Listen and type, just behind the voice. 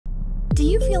Do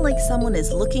you feel like someone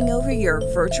is looking over your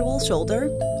virtual shoulder?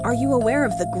 Are you aware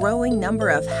of the growing number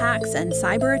of hacks and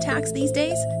cyber attacks these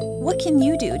days? What can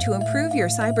you do to improve your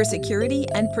cybersecurity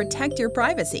and protect your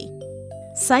privacy?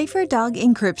 Cypherdog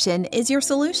Encryption is your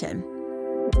solution.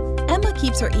 Emma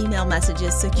keeps her email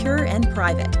messages secure and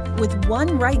private. With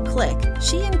one right click,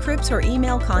 she encrypts her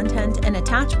email content and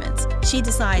attachments. She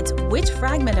decides which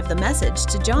fragment of the message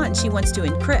to John she wants to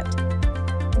encrypt.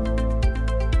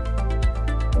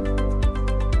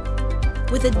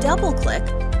 With a double click,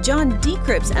 John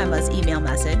decrypts Emma's email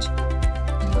message.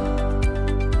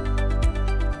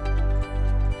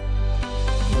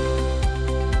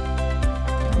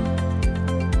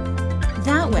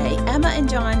 That way, Emma and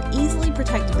John easily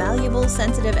protect valuable,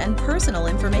 sensitive, and personal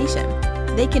information.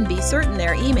 They can be certain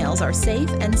their emails are safe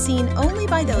and seen only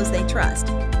by those they trust.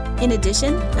 In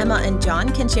addition, Emma and John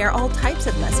can share all types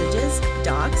of messages,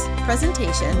 docs,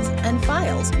 presentations, and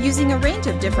files using a range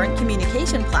of different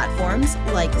communication platforms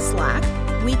like Slack,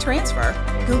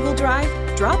 WeTransfer, Google Drive,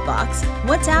 Dropbox,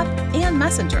 WhatsApp, and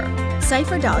Messenger.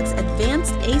 Cypherdog's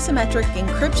advanced asymmetric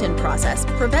encryption process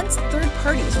prevents third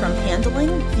parties from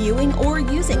handling, viewing, or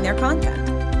using their content.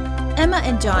 Emma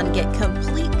and John get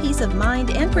complete peace of mind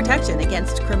and protection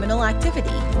against criminal activity,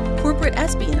 corporate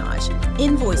espionage,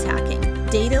 invoice hacking,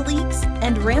 data leaks,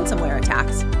 and ransomware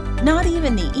attacks. Not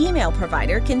even the email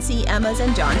provider can see Emma's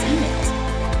and John's emails.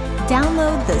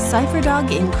 Download the Cypherdog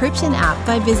Encryption app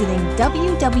by visiting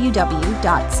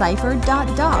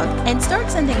www.cypherd.dog and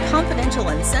start sending confidential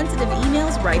and sensitive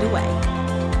emails right away.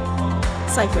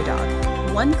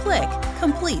 Cypherdog. One click,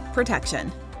 complete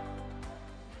protection.